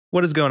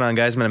What is going on,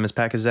 guys? My name is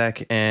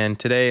Pakazak, and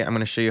today I'm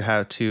going to show you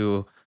how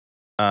to,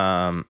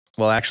 well,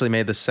 I actually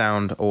made this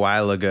sound a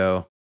while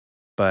ago,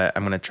 but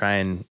I'm going to try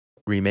and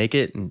remake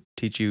it and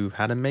teach you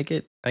how to make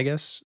it, I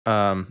guess.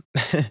 But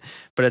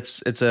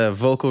it's a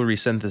vocal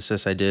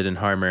resynthesis I did in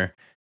Harmor,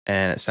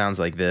 and it sounds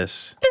like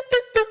this.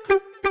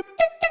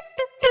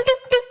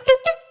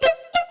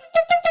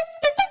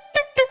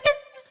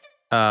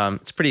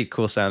 It's pretty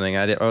cool sounding.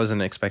 I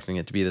wasn't expecting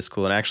it to be this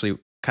cool, and actually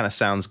kind of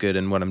sounds good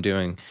in what I'm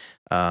doing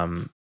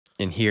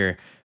in here,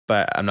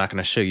 but I'm not going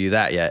to show you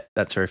that yet.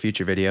 That's for a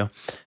future video.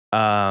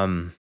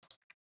 Yeah,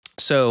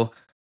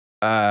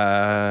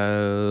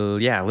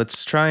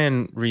 let's try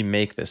and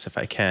remake this if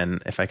I can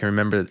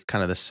remember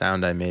kind of the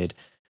sound I made.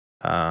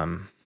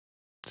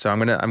 So I'm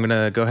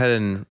gonna go ahead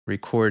and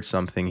record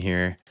something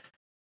here.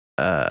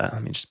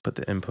 Let me just put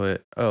the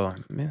input. Oh,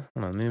 man,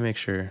 hold on, let me make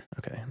sure.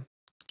 Okay,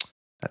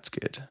 that's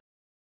good.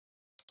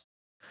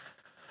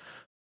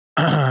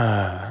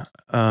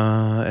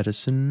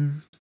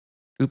 Edison.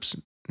 Oops,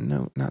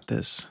 no, not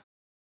this.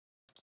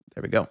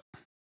 There we go.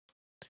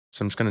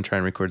 So I'm just gonna try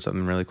and record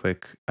something really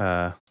quick.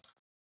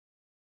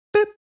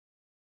 Beep.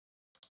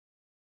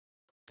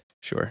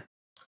 Sure.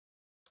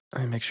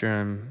 Let me make sure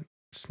I'm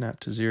snap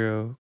to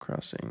 0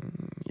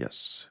 crossing.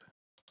 Yes.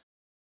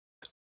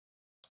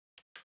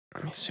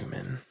 Let me zoom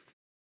in.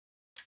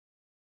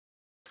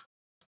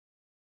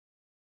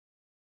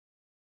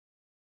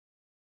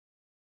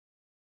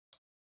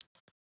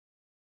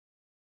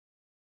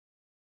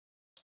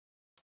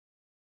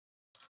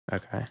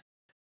 Okay.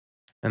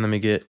 And let me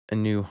get a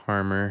new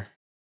Harmor.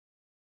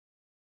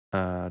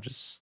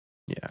 Just,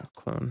 yeah,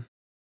 clone.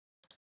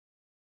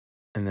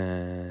 And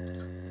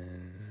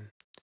then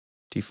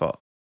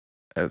default.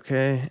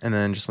 Okay. And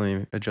then just let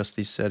me adjust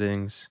these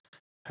settings.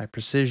 High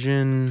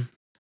precision.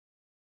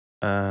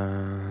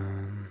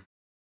 No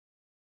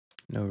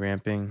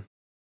ramping.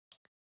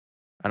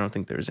 I don't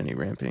think there's any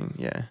ramping.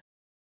 Yeah.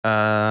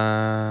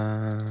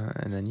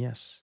 And then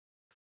yes.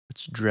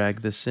 Let's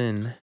drag this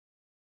in.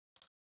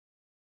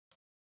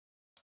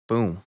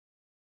 Boom.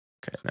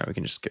 Okay, now we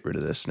can just get rid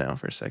of this now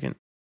for a second.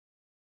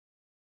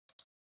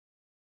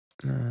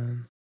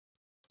 None.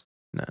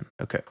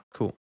 Okay,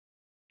 cool.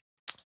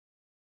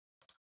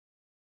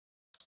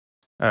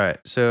 All right,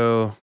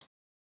 so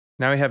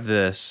now we have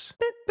this.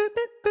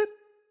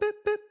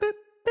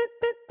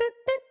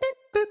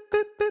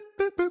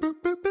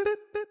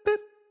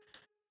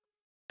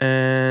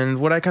 And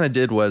what I kind of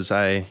did was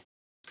I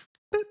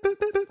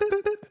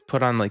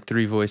put on like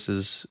 3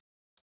 voices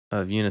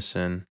of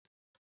unison.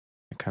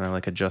 I kind of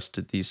like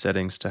adjusted these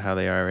settings to how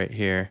they are right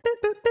here.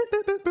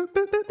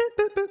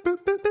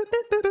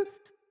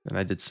 Then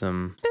I did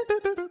some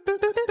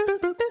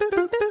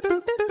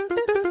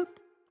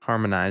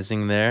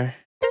harmonizing there.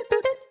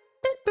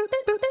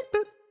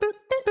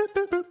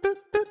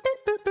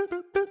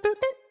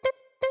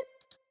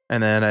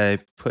 And then I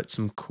put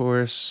some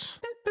chorus.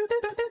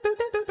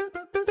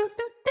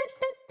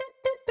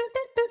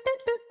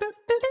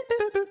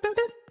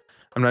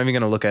 I'm not even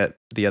going to look at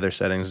the other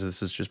settings.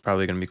 This is just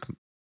probably going to be,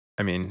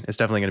 I mean, it's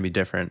definitely going to be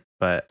different,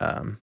 but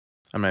I'm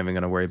not even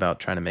going to worry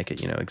about trying to make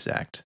it,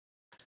 exact.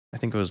 I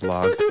think it was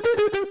log.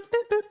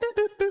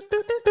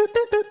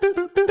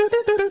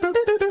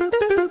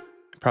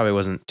 Probably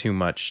wasn't too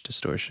much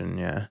distortion,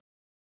 yeah.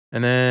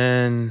 And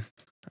then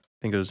I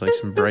think it was like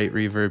some bright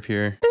reverb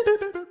here.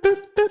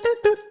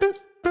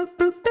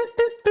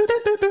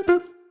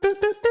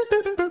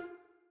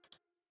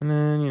 And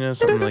then,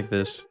 something like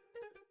this.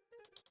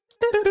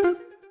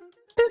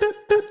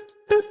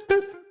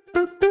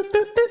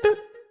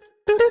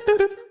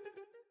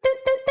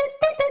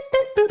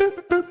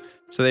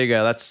 So there you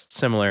go, that's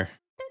similar.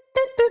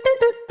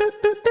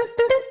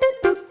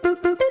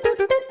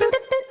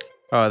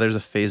 Oh, there's a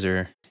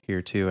phaser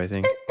here too, I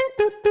think.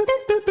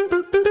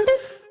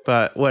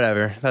 But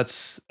whatever,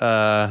 that's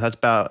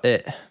about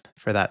it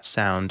for that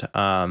sound.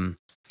 I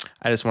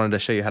just wanted to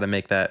show you how to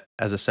make that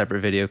as a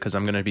separate video because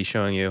I'm going to be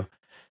showing you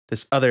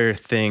this other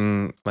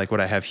thing, like what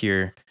I have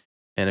here,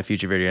 in a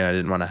future video. I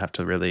didn't want to have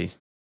to really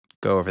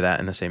go over that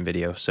in the same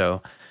video.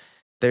 So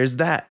there's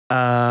that.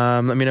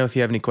 Let me know if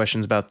you have any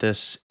questions about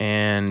this,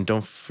 and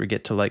don't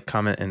forget to like,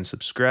 comment, and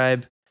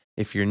subscribe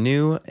if you're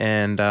new.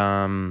 And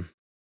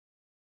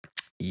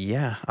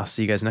yeah, I'll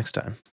see you guys next time.